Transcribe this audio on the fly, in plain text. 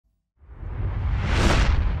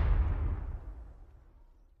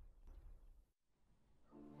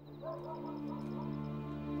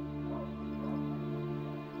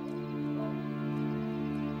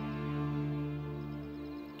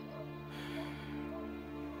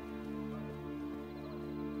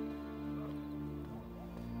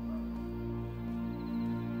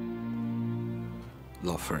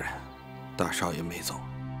老夫人，大少爷没走，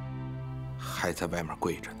还在外面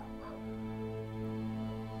跪着呢。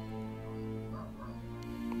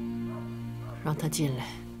让他进来。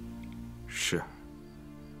是。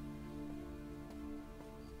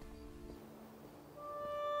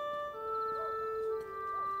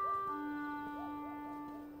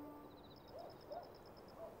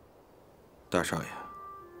大少爷，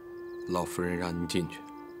老夫人让您进去。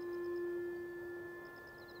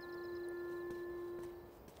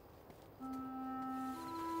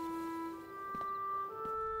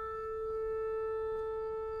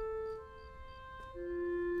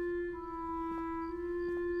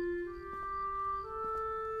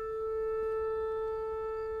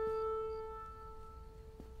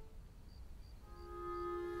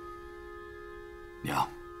 娘，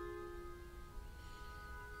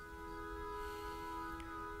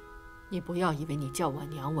你不要以为你叫我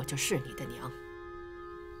娘，我就是你的娘。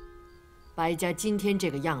白家今天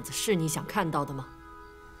这个样子，是你想看到的吗？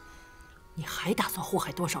你还打算祸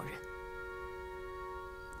害多少人？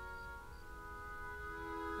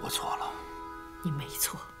我错了。你没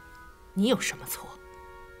错，你有什么错？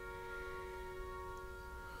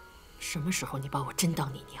什么时候你把我真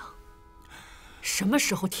当你娘？什么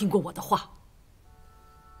时候听过我的话？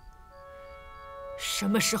 什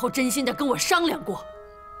么时候真心的跟我商量过？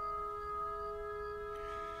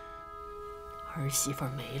儿媳妇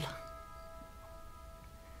没了，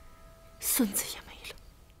孙子也没了，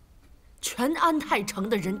全安泰城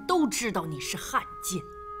的人都知道你是汉奸，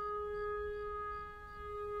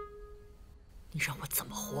你让我怎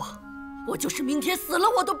么活？我就是明天死了，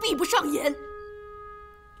我都闭不上眼。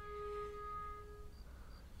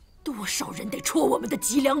多少人得戳我们的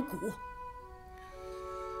脊梁骨？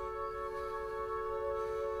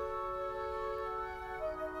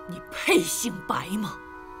 你配姓白吗？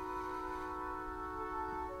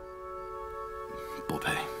不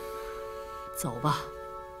配。走吧，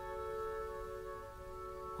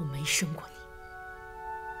我没生过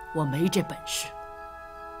你，我没这本事，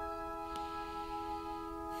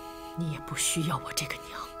你也不需要我这个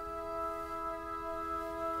娘。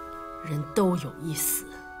人都有一死，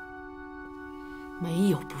没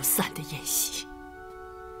有不散的宴席。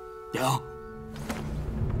娘。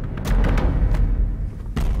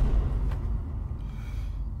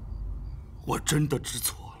 我真的知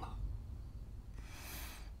错了。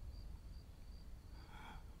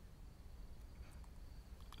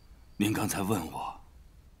您刚才问我，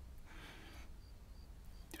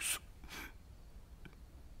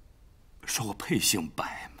说我配姓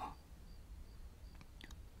白吗？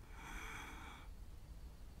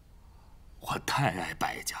我太爱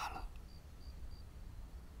白家了，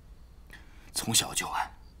从小就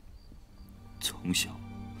爱，从小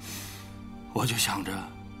我就想着。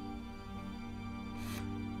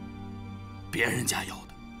 别人家有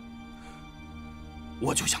的，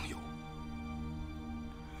我就想有。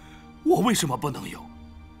我为什么不能有？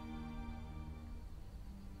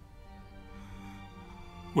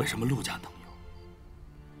为什么陆家能有，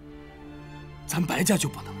咱白家就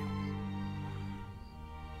不能有？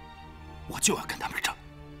我就要跟他们争。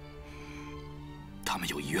他们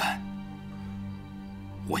有医院，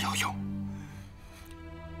我要有；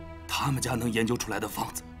他们家能研究出来的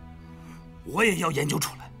方子，我也要研究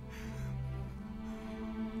出来。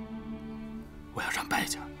 我要让白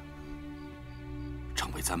家成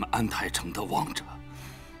为咱们安泰城的王者。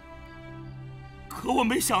可我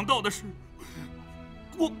没想到的是，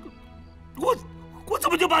我怎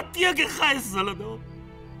么就把爹给害死了呢？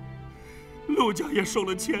陆家也受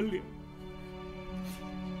了牵连。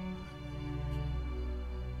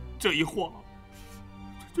这一晃，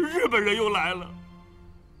这日本人又来了，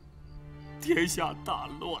天下大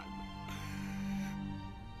乱。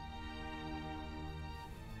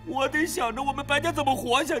 我得想着我们白家怎么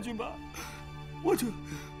活下去吧，我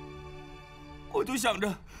就想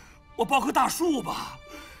着，我抱棵大树吧。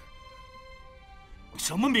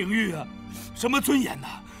什么名誉啊，什么尊严呐，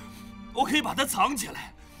我可以把它藏起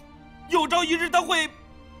来，有朝一日它会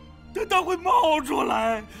冒出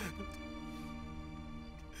来。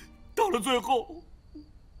到了最后，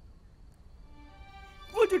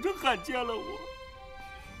我就成汉奸了。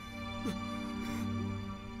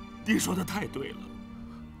你说的太对了。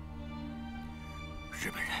 日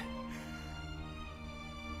本人，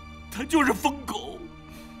他就是疯狗。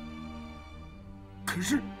可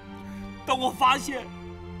是，当我发现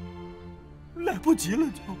来不及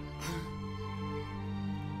了，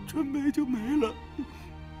这没就没了。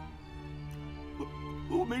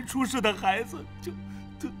我没出世的孩子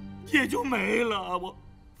也就没了。我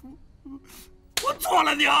错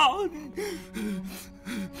了，娘，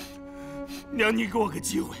你给我个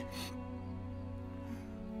机会。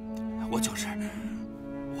我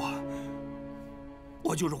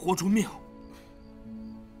就是豁出命，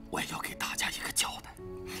我也要给大家一个交代，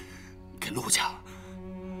给陆家，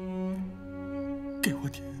给我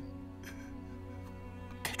爹，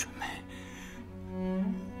给春梅，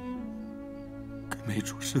给没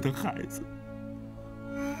出世的孩子，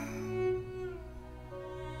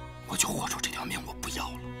我就豁出这条命，我不要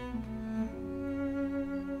了。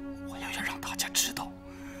我要让大家知道，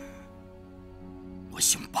我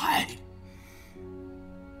姓白。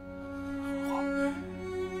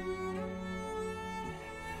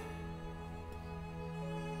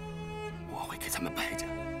我会给咱们白家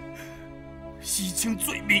洗清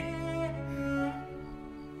罪名。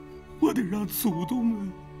我得让祖宗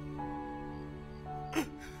们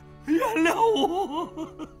原谅我。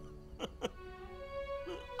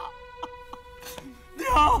娘。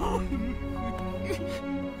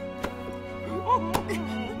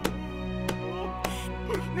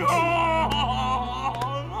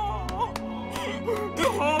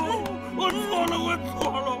我错了，我错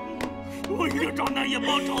了，我一定找南野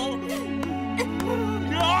报仇。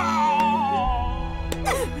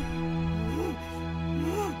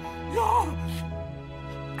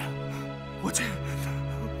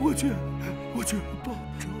我去报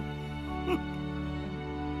仇。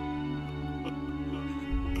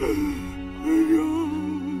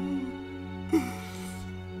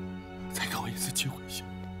再给我一次机会行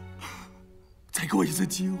吗？再给我一次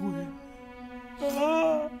机会。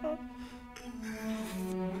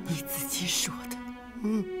你自己说的，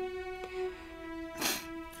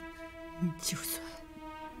就算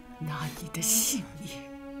拿你的性命，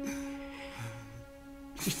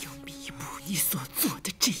也要弥补你所做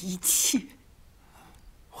的这一切。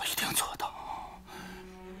我一定做到，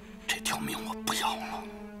这条命我不要了。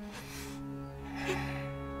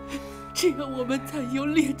这样我们才有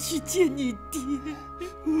脸去见你爹。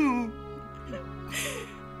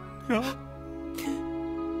娘，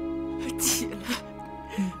起来。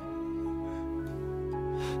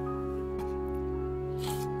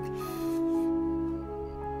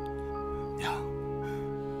娘，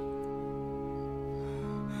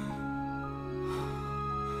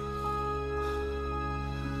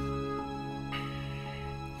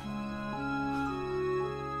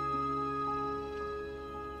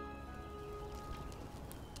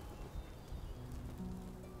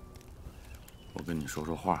我跟你说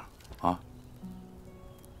说话啊。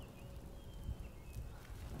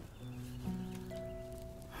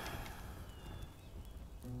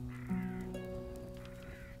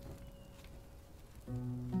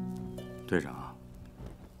队长，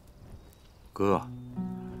哥，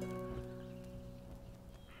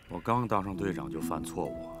我刚当上队长就犯错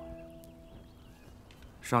误，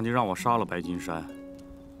上级让我杀了白金山，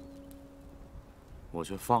我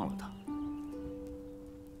却放了他。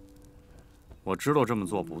我知道这么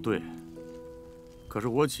做不对，可是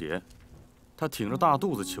我姐，她挺着大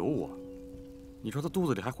肚子求我，你说她肚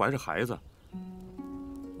子里还怀着孩子，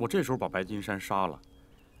我这时候把白金山杀了，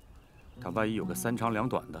她万一有个3长2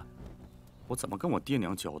短的，我怎么跟我爹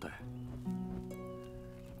娘交代？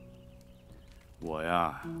我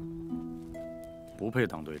呀，不配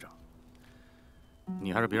当队长，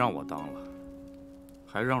你还是别让我当了，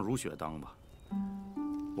还是让如雪当吧。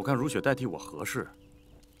我看如雪代替我合适。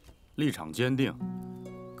立场坚定，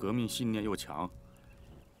革命信念又强，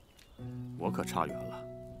我可差远了。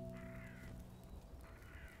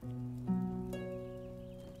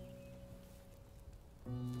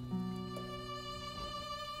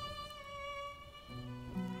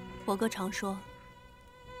我哥常说，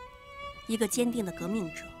一个坚定的革命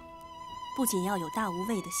者，不仅要有大无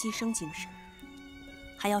畏的牺牲精神，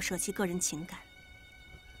还要舍弃个人情感，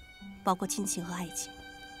包括亲情和爱情。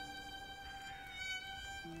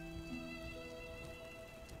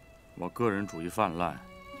我个人主义泛滥，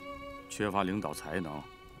缺乏领导才能。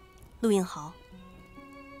陆英豪，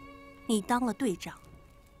你当了队长，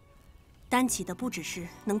担起的不只是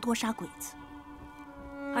能多杀鬼子，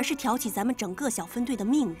而是挑起咱们整个小分队的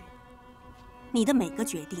命运。你的每个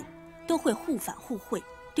决定都会互反互惠，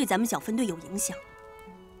对咱们小分队有影响。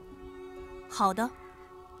好的，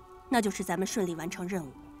那就是咱们顺利完成任务；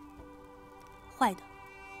坏的，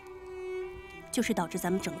就是导致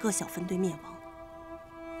咱们整个小分队灭亡。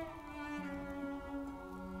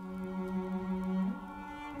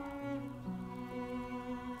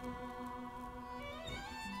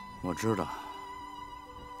我知道，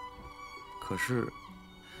可是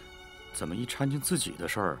怎么一掺进自己的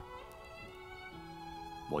事儿，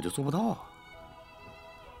我就做不到啊？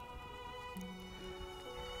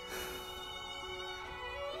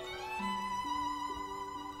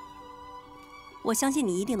我相信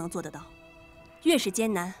你一定能做得到。越是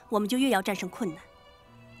艰难，我们就越要战胜困难，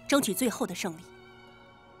争取最后的胜利。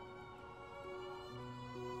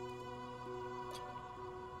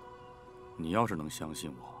你要是能相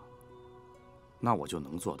信我，那我就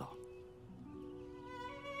能做到。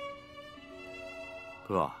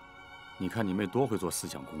哥，你看你妹多会做思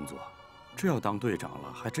想工作，这要当队长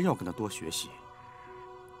了，还真要跟她多学习。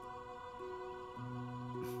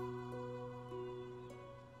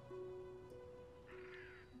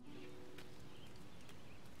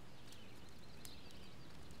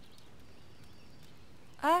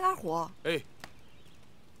哎，二虎。哎，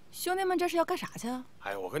兄弟们这是要干啥去啊？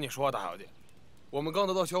哎，我跟你说，大小姐，我们刚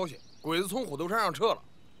得到消息，鬼子从虎头山上撤了，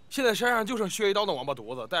现在山上就剩薛一刀那王八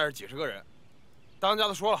犊子带着几十个人。当家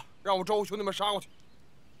的说了，让我招呼兄弟们杀过去。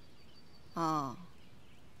啊。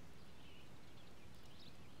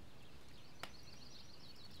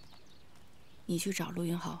你去找陆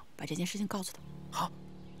云豪，把这件事情告诉他。好。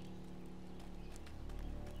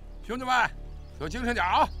兄弟们，都精神点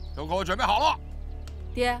啊！都给我准备好了。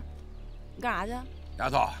爹，你干啥去？丫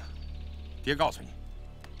头，爹告诉你，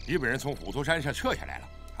日本人从虎头山上撤下来了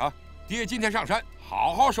啊！爹今天上山，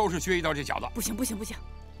好好收拾薛一刀这小子。不行不行不行，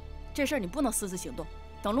这事儿你不能私自行动，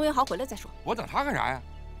等陆云豪回来再说。我等他干啥呀？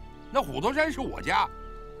那虎头山是我家，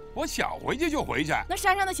我想回去就回去。那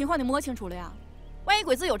山上的情况你摸清楚了呀？万一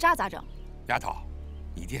鬼子有诈咋整？丫头，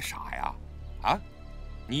你爹傻呀？啊，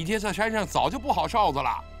你爹在山上早就布好哨子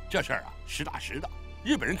了，这事儿啊实打实的，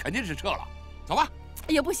日本人肯定是撤了。走吧。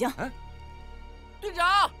哎呀，不行！队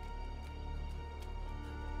长，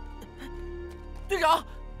队长，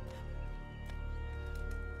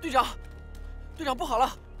队长，队长，不好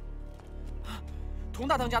了！佟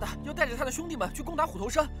大当家的要带着他的兄弟们去攻打虎头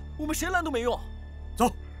山，我们谁拦都没用。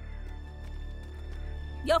走。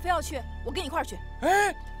你要非要去，我跟你一块儿去。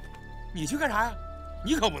哎，你去干啥呀？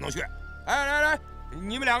你可不能去！哎，来，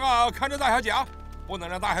你们两个看着大小姐啊，不能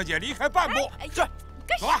让大小姐离开半步。哎，是，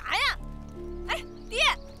干啥呀？哎，爹，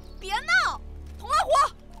别闹！佟老虎，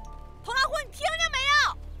佟老虎，你听见没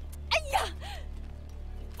有？哎呀，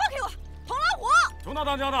放开我！佟老虎，佟大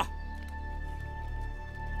当家的。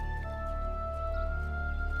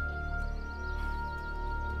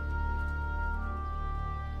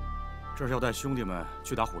这是要带兄弟们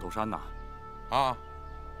去打虎头山呐！啊，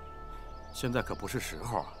现在可不是时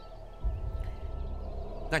候啊！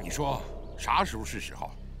那你说啥时候是时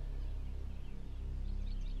候？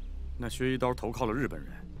那薛一刀投靠了日本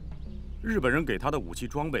人，日本人给他的武器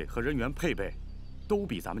装备和人员配备，都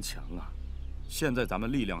比咱们强啊！现在咱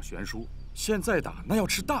们力量悬殊，现在打那要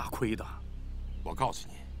吃大亏的。我告诉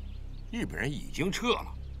你，日本人已经撤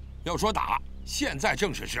了，要说打，现在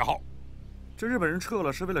正是时候。这日本人撤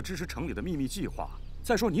了是为了支持城里的秘密计划。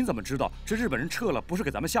再说您怎么知道这日本人撤了不是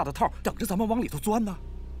给咱们下的套，等着咱们往里头钻呢？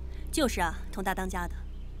就是啊，佟大当家的，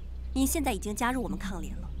您现在已经加入我们抗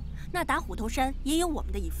联了，那打虎头山也有我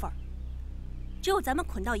们的一份儿。只有咱们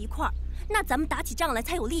捆到一块儿，那咱们打起仗来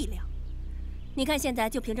才有力量。你看现在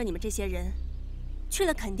就凭着你们这些人，去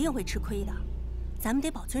了肯定会吃亏的。咱们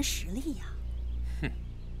得保存实力呀。哼，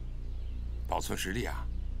保存实力啊？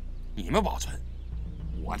你们保存，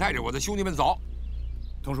我带着我的兄弟们走。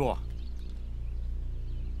佟叔，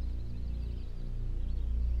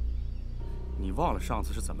你忘了上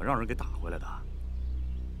次是怎么让人给打回来的？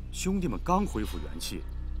兄弟们刚恢复元气，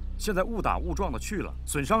现在误打误撞的去了，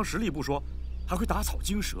损伤实力不说，还会打草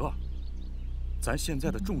惊蛇。咱现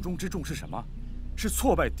在的重中之重是什么？是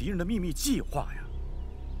挫败敌人的秘密计划呀！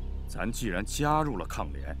咱既然加入了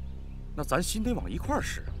抗联，那咱心得往一块儿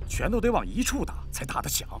使，全都得往一处打，才打得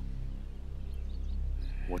响。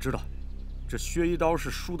我知道，这薛一刀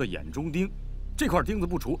是输的眼中钉，这块钉子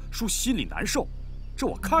不除，输心里难受。这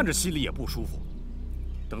我看着心里也不舒服。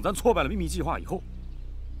等咱挫败了秘密计划以后，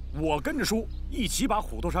我跟着叔一起把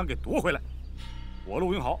虎头山给夺回来。我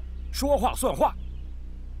陆英豪说话算话。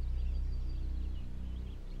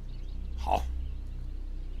好，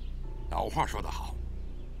老话说得好，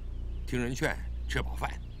听人劝，吃饱饭。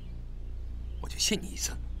我就信你一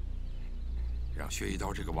次，让薛一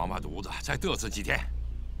刀这个王八犊子再嘚瑟几天。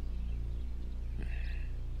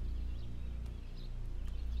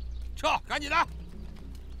撤，赶紧的！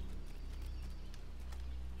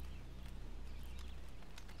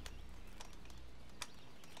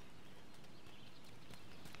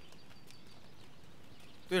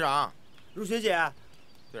队长，如雪姐，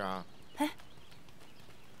队长，哎，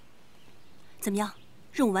怎么样？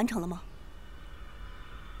任务完成了吗？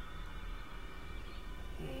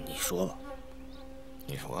你说吧，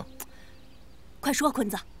你说。快说，坤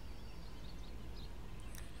子。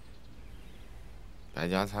白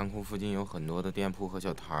家仓库附近有很多的店铺和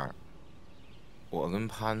小摊儿，我跟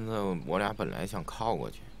潘子，我俩本来想靠过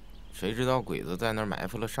去，谁知道鬼子在那儿埋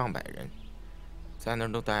伏了上百人，在那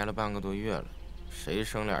儿都待了半个多月了，谁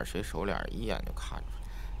生脸谁熟脸，一眼就看出来。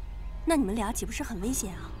那你们俩岂不是很危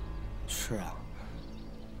险啊？是啊，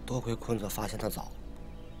多亏坤子发现他早，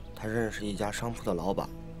他认识一家商铺的老板，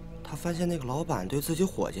他发现那个老板对自己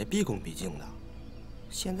伙计毕恭毕敬的。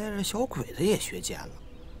现在这小鬼子也学奸了，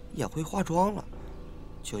也会化妆了，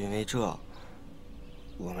就因为这，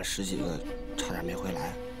我们10几个差点没回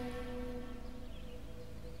来。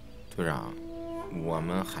队长，我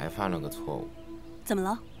们还犯了个错误。怎么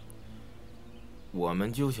了？我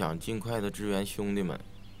们就想尽快的支援兄弟们，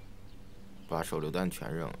把手榴弹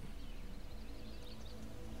全扔了。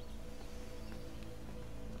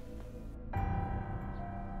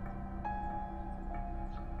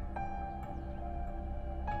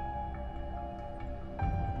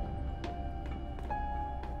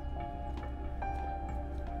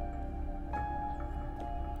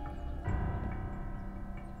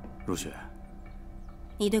如雪，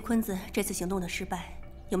你对坤子这次行动的失败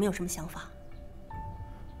有没有什么想法？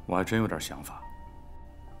我还真有点想法。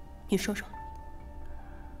你说说。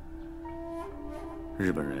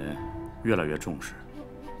日本人越来越重视，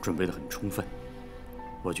准备得很充分。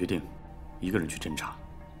我决定一个人去侦查。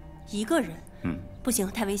一个人？不行，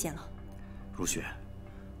太危险了。如雪，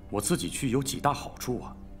我自己去有几大好处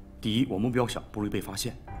啊。第一，我目标小，不容易被发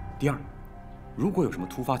现；第二，如果有什么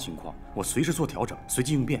突发情况，我随时做调整，随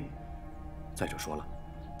机应变。再者说了，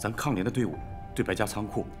咱抗联的队伍对白家仓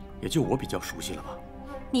库也就我比较熟悉了吧？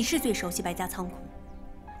你是最熟悉白家仓库，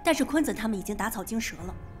但是坤子他们已经打草惊蛇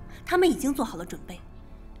了，他们已经做好了准备。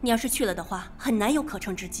你要是去了的话，很难有可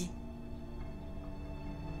乘之机。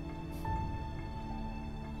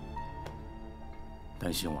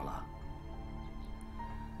担心我了？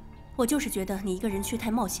我就是觉得你一个人去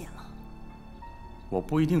太冒险了。我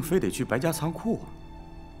不一定非得去白家仓库啊。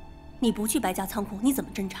你不去白家仓库，你怎么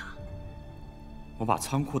侦查？我把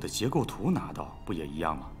仓库的结构图拿到，不也一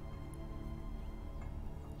样吗？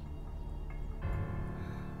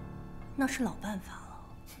那是老办法了。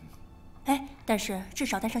哎，但是至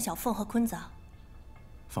少带上小凤和坤子啊。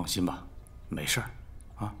放心吧，没事儿，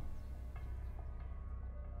啊。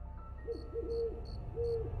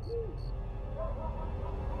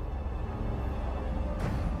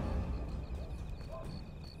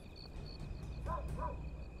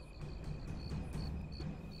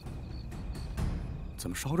怎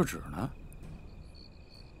么烧着纸呢？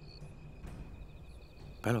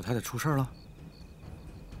白老太太出事了？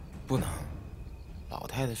不能，老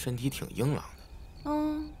太太身体挺硬朗的。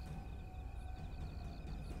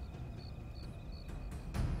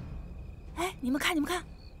哎，你们看，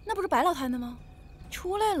那不是白老太太吗？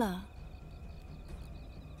出来了。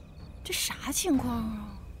这啥情况啊？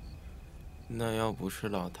那要不是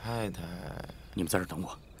老太太，你们在这等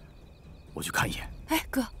我，我去看一眼。哎，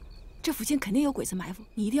哥。这附近肯定有鬼子埋伏，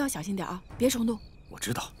你一定要小心点啊，别冲动。我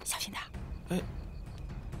知道，小心点。哎，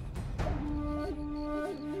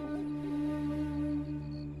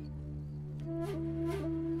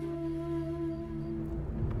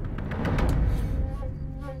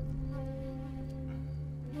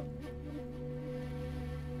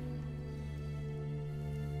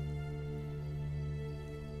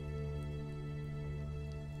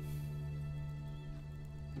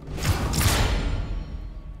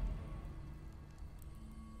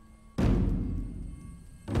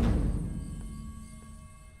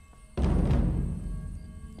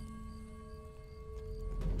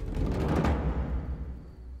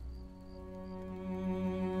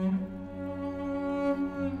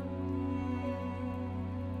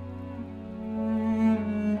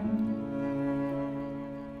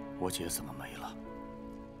我姐怎么没了？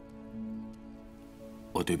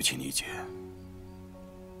我对不起你姐，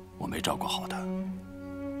我没照顾好她，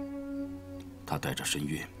她带着身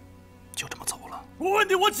孕，就这么走了。我问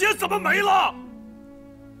你，我姐怎么没了？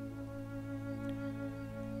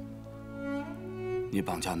你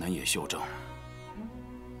绑架南野秀正，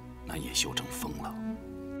南野秀正疯了，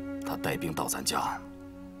他带兵到咱家，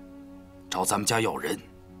找咱们家要人，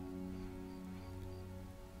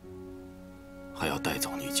还要带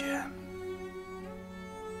走你姐。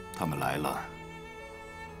他们来了，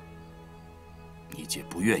你姐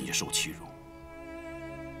不愿意受欺辱，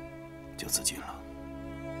就自尽了。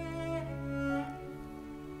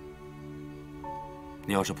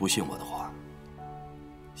你要是不信我的话，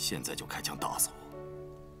现在就开枪打死我。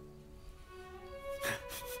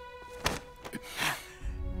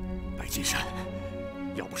白金山，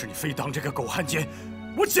要不是你非当这个狗汉奸，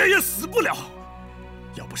我姐也死不了。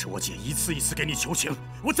要不是我姐一次一次给你求情，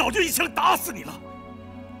我早就一枪打死你了。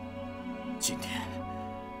今天，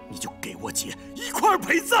你就给我姐一块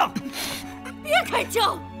陪葬。别开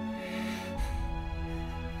枪！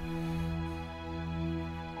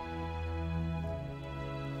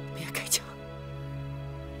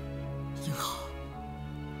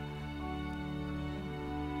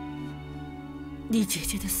你姐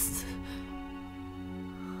姐的死，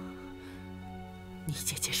你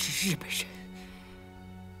姐姐是日本人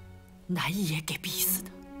南野给逼死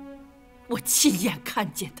的，我亲眼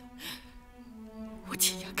看见的，我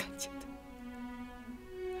亲眼看见的。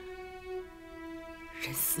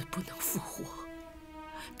人死不能复活，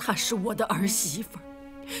她是我的儿媳妇儿，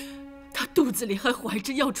她肚子里还怀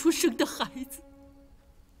着要出生的孩子。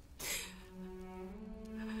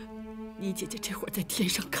你姐姐这会儿在天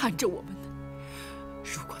上看着我们呢，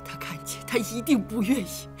如果她看见，她一定不愿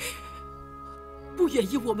意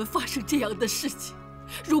我们发生这样的事情。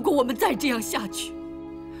如果我们再这样下去，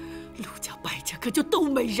陆家、白家可就都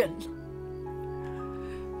没人了。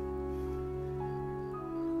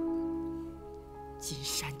金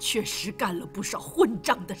山确实干了不少混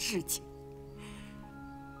账的事情，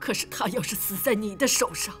可是他要是死在你的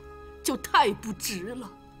手上，就太不值了。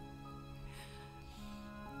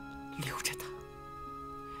留着他，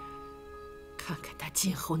看看他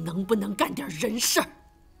今后能不能干点人事儿。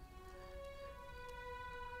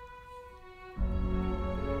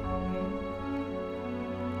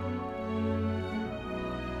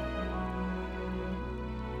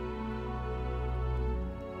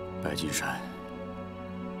白金山，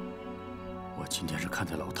我今天是看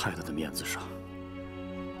在老太太的面子上，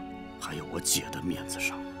还有我姐的面子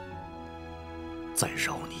上，再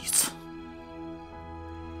饶你一次。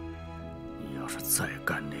你要是再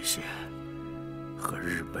干那些和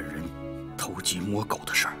日本人偷鸡摸狗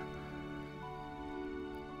的事儿，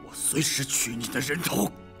我随时取你的人头。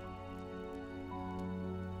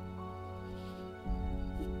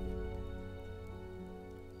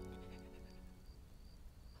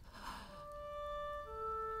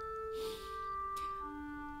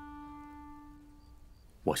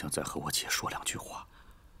我想再和我姐说两句话。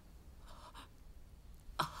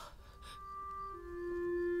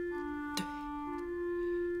对，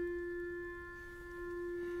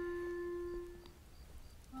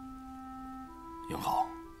英豪，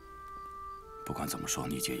不管怎么说，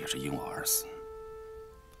你姐也是因我而死，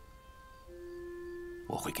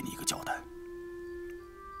我会给你一个交代。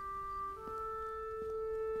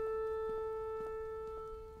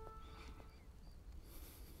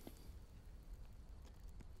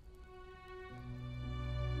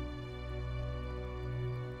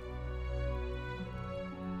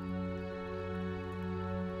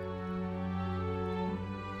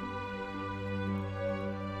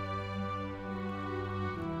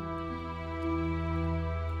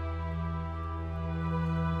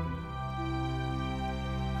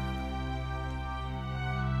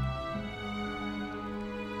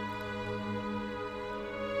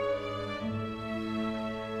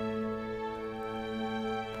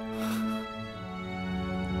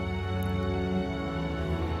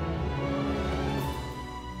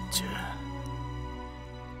姐，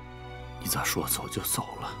你咋说走就走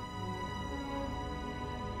了？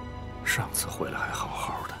上次回来还好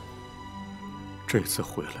好的，这次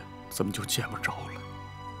回来怎么就见不着了？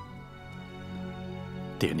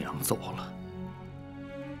爹娘走了，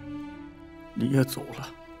你也走了，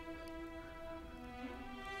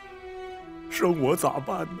剩我咋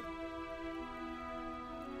办呢？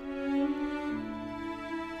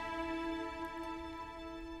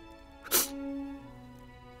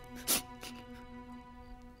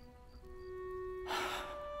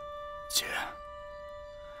姐，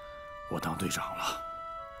我当队长了，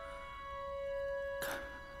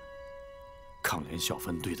抗联小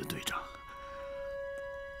分队的队长。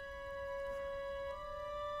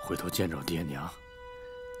回头见着爹娘，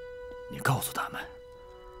你告诉他们，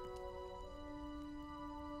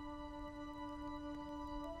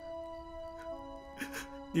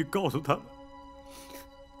你告诉他们，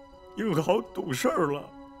英豪懂事儿了，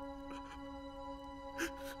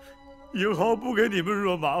英豪不给你们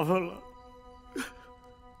惹麻烦了。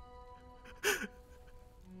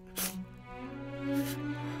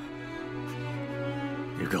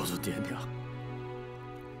你告诉爹娘，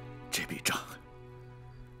这笔账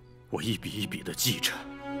我一笔一笔的记着。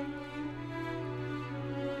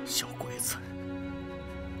小鬼子，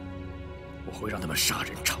我会让他们杀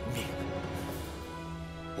人偿命，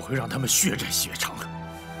我会让他们血债血偿。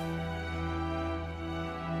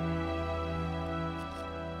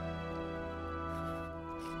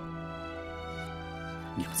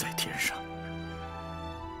你们在天上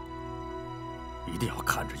一定要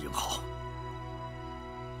看着英豪，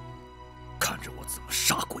看着我怎么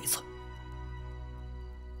杀鬼子。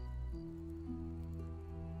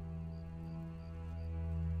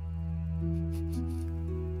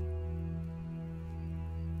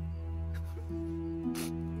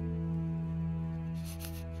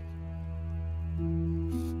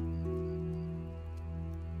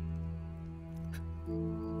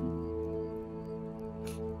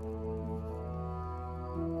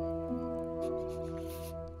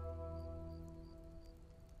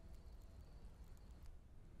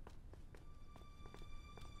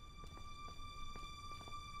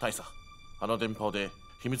大佐、あの電報で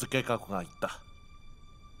秘密計画が言った。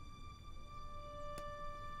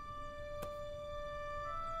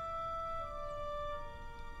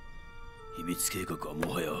秘密計画は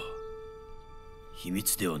もはや秘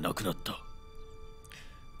密ではなくなった。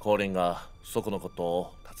高連がそこのこと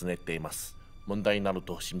を尋ねています。問題になる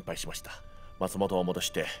と心配しました。松本を戻し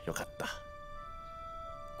てよかった。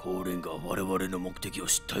高連が我々の目的を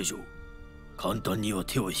知った以上、簡単には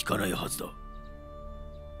手を引かないはずだ。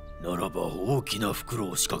ならば大きな袋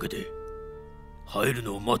を仕掛けて入る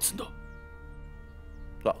のを待つんだ。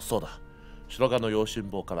あ、そうだ。白髪の用心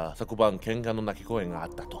棒から昨晩喧嘩の鳴き声があっ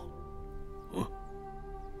たと。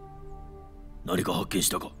何か発見し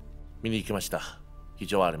たか？見に行きました。異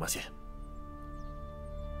常はありません。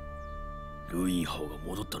ルインハオが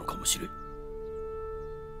戻ったのかもしれん。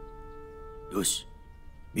よし、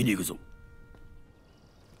見に行くぞ。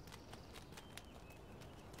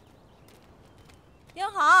英豪，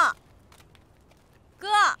哥，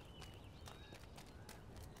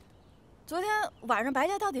昨天晚上白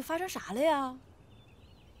家到底发生啥了呀？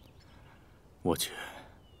我姐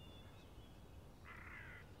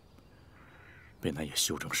被南野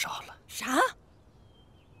修正杀了。啥？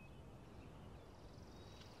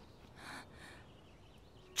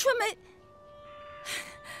春梅，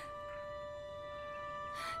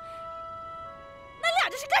那俩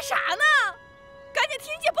这是干啥呢？赶紧替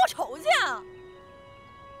你姐报仇去！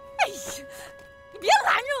哎呀，你别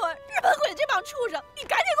拦着我！日本鬼子这帮畜生，你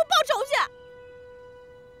赶紧给我报仇去！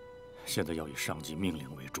现在要以上级命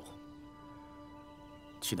令为主，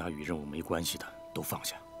其他与任务没关系的都放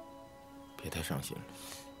下。别太伤心了，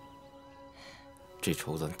这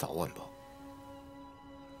仇咱早晚报。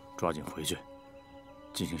抓紧回去，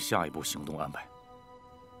进行下一步行动安排。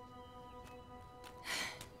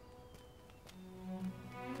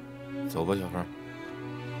走吧，小凤。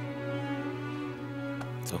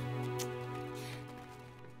走。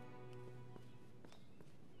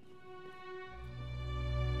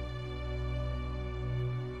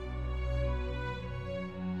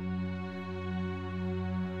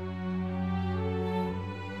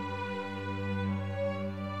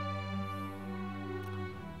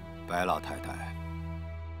白老太太，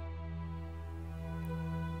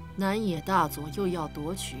南野大佐又要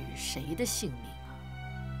夺取谁的性命啊？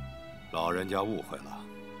老人家误会了，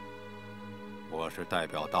我是代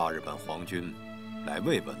表大日本皇军来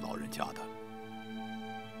慰问老人家的。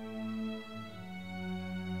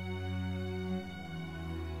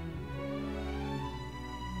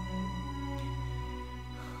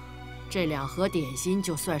这2盒点心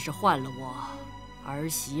就算是换了我儿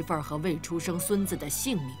媳妇儿和未出生孙子的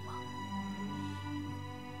性命吗？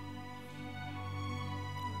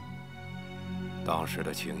当时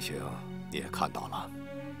的情形你也看到了，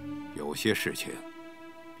有些事情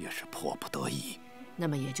也是迫不得已。那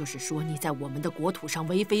么也就是说，你在我们的国土上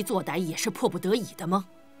为非作歹也是迫不得已的吗？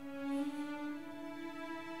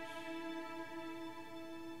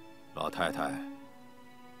老太太，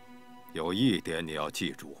有一点你要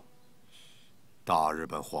记住：大日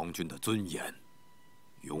本皇军的尊严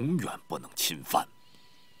永远不能侵犯。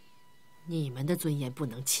你们的尊严不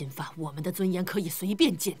能侵犯，我们的尊严可以随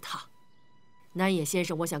便践踏。南野先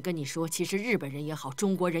生，我想跟你说，其实日本人也好，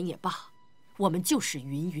中国人也罢，我们就是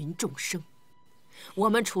芸芸众生，我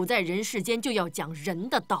们处在人世间就要讲人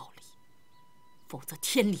的道理，否则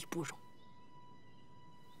天理不容。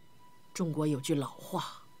中国有句老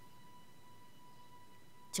话，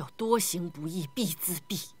叫“多行不义必自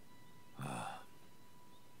毙”。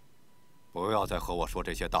不要再和我说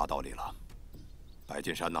这些大道理了。白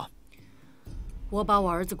金山呢？我把我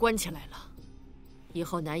儿子关起来了，以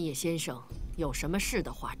后南野先生有什么事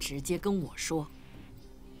的话，直接跟我说。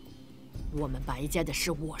我们白家的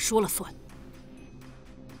事，我说了算。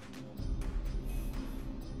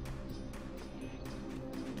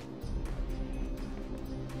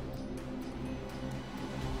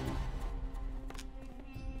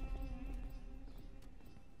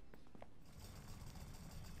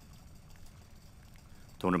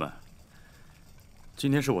同志们，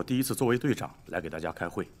今天是我第一次作为队长来给大家开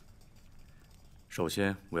会。首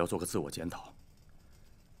先，我要做个自我检讨。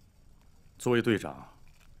作为队长，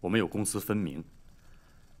我没有公私分明，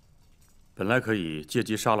本来可以借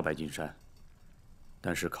机杀了白金山，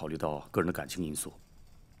但是考虑到个人的感情因素，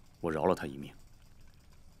我饶了他一命。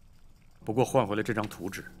不过换回了这张图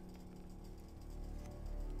纸。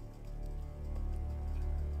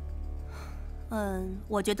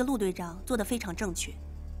我觉得陆队长做得非常正确。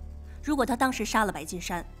如果他当时杀了白金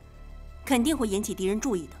山，肯定会引起敌人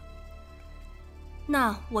注意的。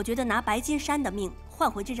那我觉得拿白金山的命换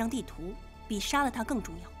回这张地图，比杀了他更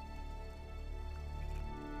重要。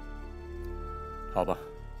好吧，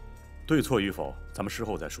对错与否，咱们事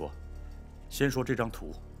后再说。先说这张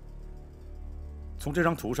图。从这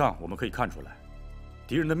张图上，我们可以看出来，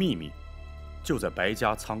敌人的秘密就在白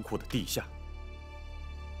家仓库的地下。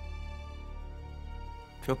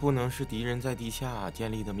这不能是敌人在地下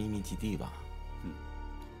建立的秘密基地吧？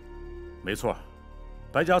没错，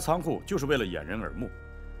白家仓库就是为了掩人耳目。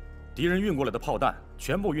敌人运过来的炮弹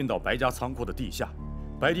全部运到白家仓库的地下。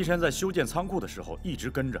白迪山在修建仓库的时候一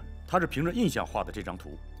直跟着，他是凭着印象画的这张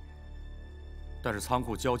图。但是仓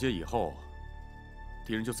库交接以后，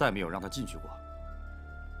敌人就再没有让他进去过。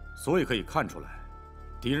所以可以看出来，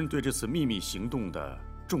敌人对这次秘密行动的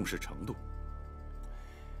重视程度。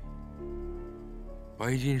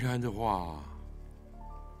白金山的话，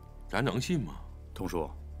咱能信吗？童叔，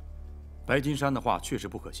白金山的话确实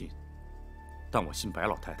不可信，但我信白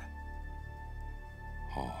老太太。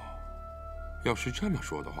哦，要是这么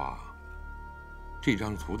说的话，这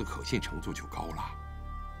张图的可信程度就高了。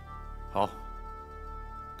好，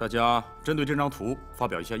大家针对这张图发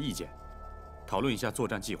表一下意见，讨论一下作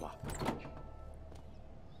战计划。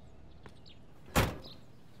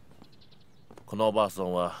このおばあさ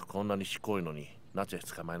んはこんなに賢いのになぜ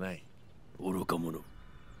捕まえない？愚か者。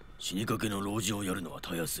死にかけの老人をやるのは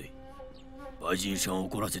たやすい。売人さんを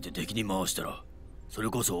怒らせて敵に回したら、それ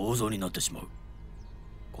こそ大損になってしまう。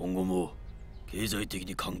今後も経済的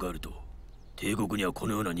に考えると、帝国にはこ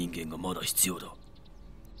のような人間がまだ必要だ。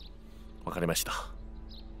わかりました。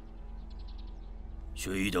シ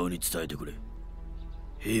ュエイダオに伝えてくれ。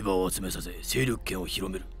兵馬を集めさせ勢力圏を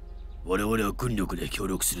広める。我々は軍力で協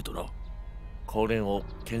力するとな。抗聯を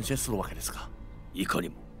牽制するわけですか？いかに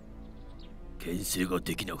も。牽制が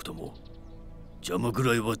できなくとも邪魔ぐ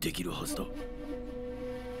らいはできるはずだ。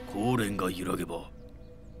抗聯が揺らげば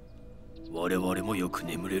我々もよく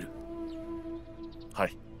眠れる。は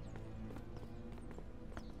い。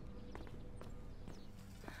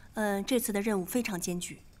这次的任务非常艰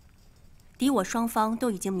巨，敌我双方都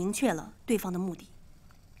已经明确了对方的目的。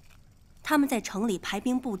他们在城里排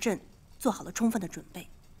兵布阵，做好了充分的准备。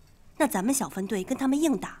那咱们小分队跟他们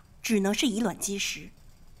硬打，只能是以卵击石。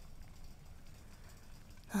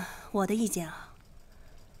我的意见啊，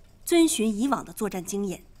遵循以往的作战经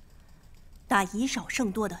验，打以少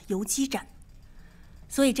胜多的游击战。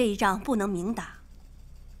所以这一仗不能明打，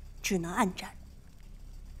只能暗战。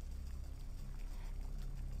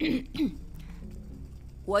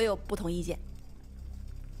我有不同意见。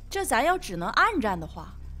这咱要只能暗战的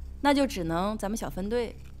话，那就只能咱们小分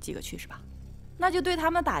队几个去是吧？那就对他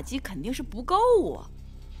们打击肯定是不够啊。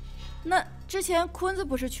那之前坤子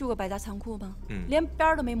不是去过白家仓库吗？连边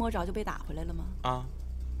儿都没摸着就被打回来了吗？啊。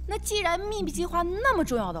那既然秘密计划那么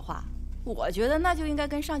重要的话，我觉得那就应该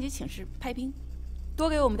跟上级请示派兵，多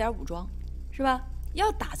给我们点武装，是吧？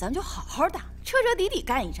要打咱就好好打，彻彻底底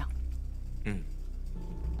干一仗。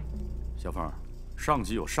小凤，上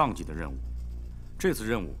级有上级的任务，这次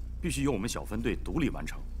任务必须由我们小分队独立完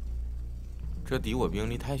成。这敌我兵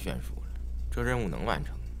力太悬殊了，这任务能完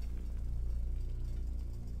成？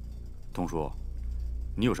童叔，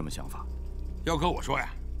你有什么想法？要搁我说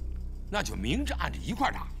呀，那就明着暗着一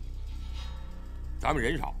块打。咱们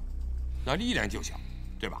人少，那力量就小，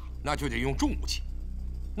对吧？那就得用重武器，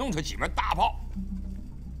弄他几门大炮，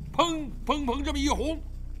砰砰砰这么一轰，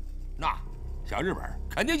那小日本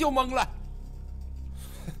肯定就懵了。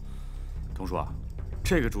童叔啊，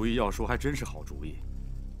这个主意要说还真是好主意，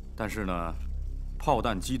但是呢，炮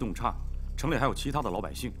弹机动差，城里还有其他的老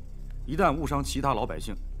百姓，一旦误伤其他老百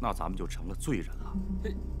姓，那咱们就成了罪人了。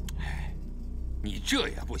哎，你这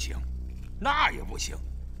也不行，那也不行，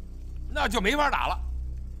那就没法打了。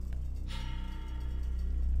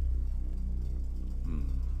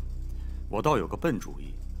我倒有个笨主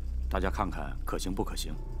意，大家看看可行不可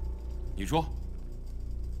行？你说。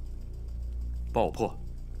爆破。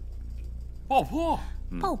爆破？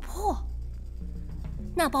爆破？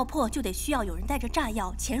那爆破就得需要有人带着炸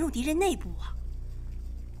药潜入敌人内部啊！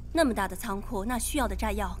那么大的仓库，那需要的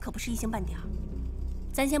炸药可不是一星半点儿。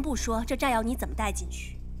咱先不说这炸药你怎么带进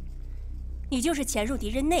去，你就是潜入敌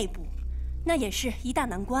人内部，那也是一大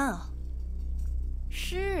难关啊。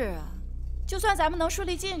是啊，就算咱们能顺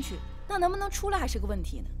利进去，那能不能出来还是个问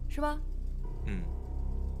题呢，是吧？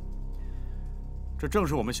这正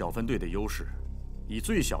是我们小分队的优势，以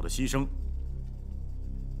最小的牺牲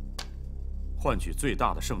换取最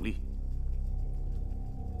大的胜利。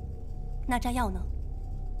那炸药呢？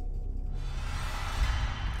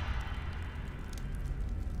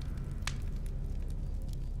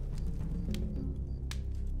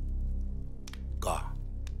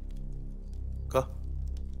哥，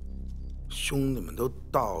兄弟们都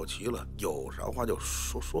到齐了，有啥话就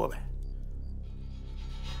说呗。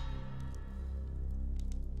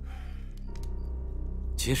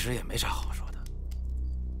其实也没啥好说的。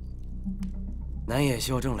南野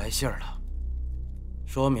秀正来信儿了，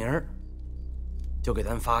说明儿就给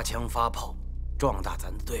咱发枪发炮，壮大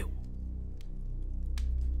咱的队伍。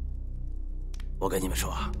我跟你们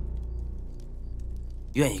说啊，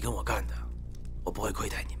愿意跟我干的，我不会亏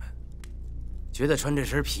待你们。觉得穿这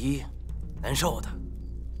身皮难受的，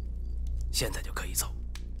现在就可以走。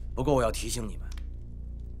不过我要提醒你们，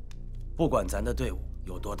不管咱的队伍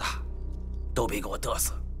有多大，都别给我嘚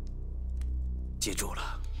瑟。记住了，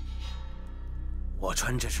我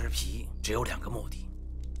穿这身皮只有2个目的：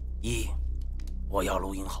一，我要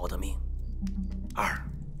陆英豪的命；二，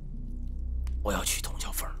我要娶佟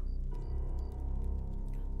小凤。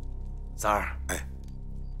三儿，哎，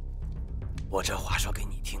我这话说给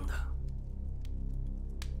你听的。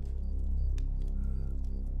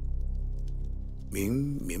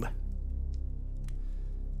明白。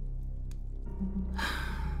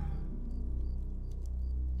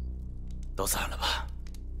都散了吧。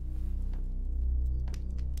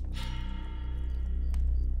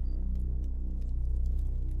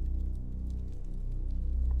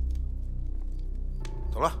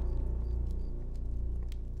走了。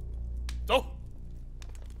走。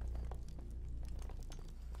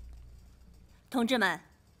同志们，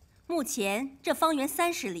目前这方圆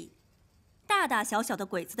30里，大大小小的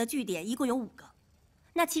鬼子的据点一共有5个，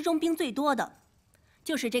那其中兵最多的，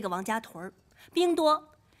就是这个王家屯儿。兵多，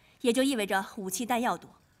也就意味着武器弹药多。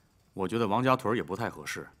我觉得王家屯也不太合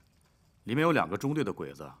适，里面有2个中队的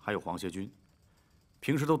鬼子，还有黄协军，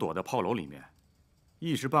平时都躲在炮楼里面，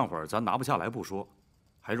一时半会儿咱拿不下来不说，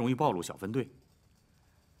还容易暴露小分队。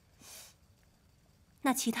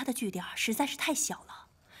那其他的据点实在是太小了，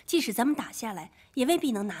即使咱们打下来，也未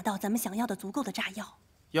必能拿到咱们想要的足够的炸药。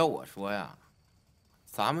要我说呀，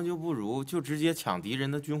咱们就不如就直接抢敌人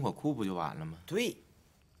的军火库不就完了吗？对，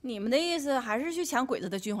你们的意思还是去抢鬼子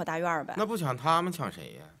的军火大院呗？那不抢他们抢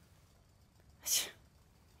谁呀？切，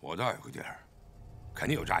我倒有个地儿，肯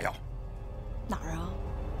定有炸药。哪儿啊？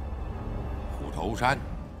虎头山。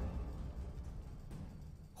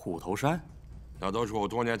虎头山，那都是我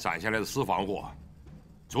多年攒下来的私房货，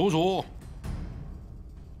足足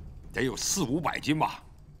得有400-500斤吧。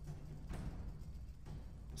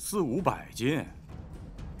400-500斤，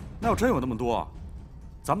那要真有那么多，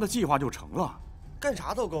咱们的计划就成了。干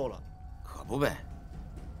啥都够了。可不呗。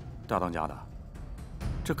大当家的，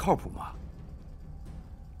这靠谱吗？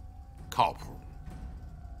靠谱。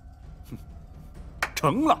哼，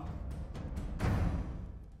成了。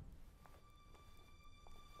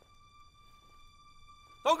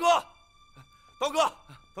刀哥，刀哥，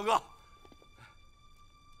刀哥，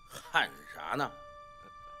喊啥呢？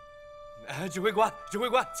指挥官，指挥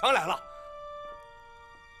官，枪来了！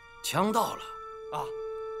枪到了啊，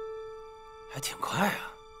还挺快啊。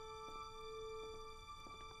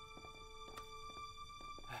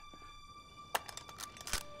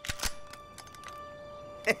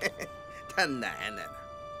嘿嘿嘿，他奶奶的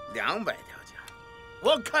，200条枪！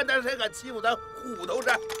我看他谁敢欺负咱虎头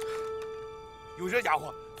山！有这家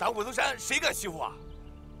伙，咱虎头山谁敢欺负啊？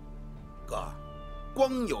哥，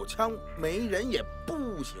光有枪没人也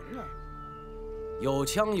不行啊！有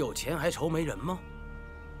枪有钱还愁没人吗？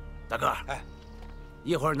大哥，哎，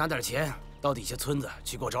一会儿拿点钱到底下村子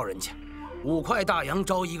去给我招人去，5块大洋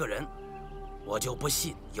招1个人，我就不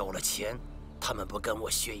信有了钱，他们不跟我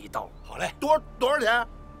学一道。好嘞，多少钱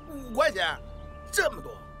？5块钱，这么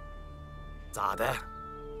多？咋的？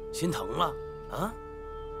心疼了啊？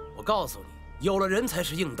我告诉你，有了人才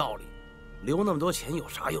是硬道理，留那么多钱有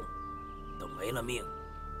啥用？等没了命，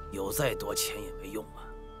有再多钱也没用啊。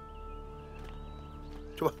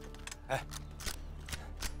去吧。哎。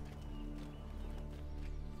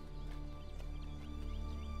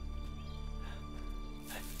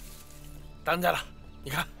当家了，你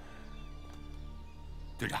看，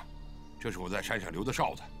队长，这是我在山上留的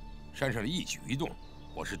哨子，山上的一举一动，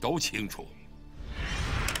我是都清楚。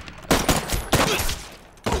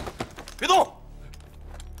别动！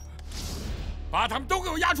把他们都给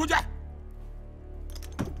我押出去！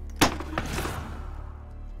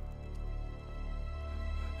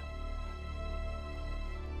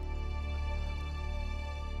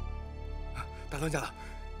大当家的，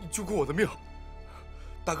你救过我的命。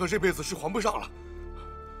大哥这辈子是还不上了，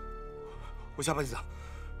我下辈子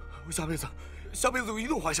我一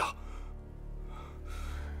定还上。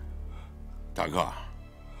大哥，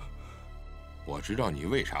我知道你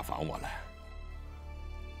为啥防我了，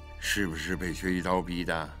是不是被薛一刀逼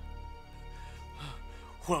的？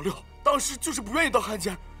胡老六当时就是不愿意当汉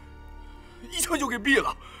奸，一枪就给毙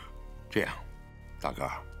了。这样，大哥，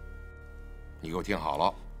你给我听好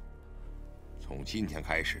了，从今天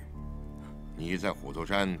开始，你在虎头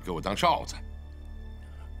山给我当哨子。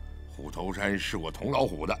虎头山是我同老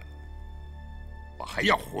虎的，我还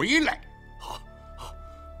要回来。好，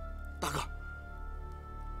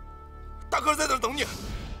大哥在这等你。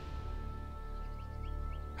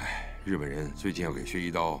哎，日本人最近要给薛一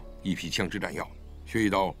刀一批枪支弹药，薛一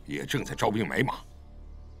刀也正在招兵买马。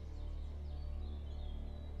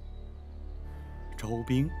招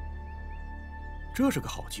兵，这是个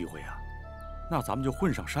好机会啊！那咱们就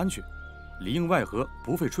混上山去，里应外合，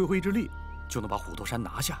不费吹灰之力，就能把虎头山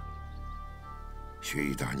拿下。薛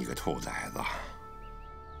一刀，你个兔崽子，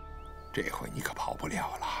这回你可跑不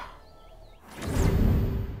了了。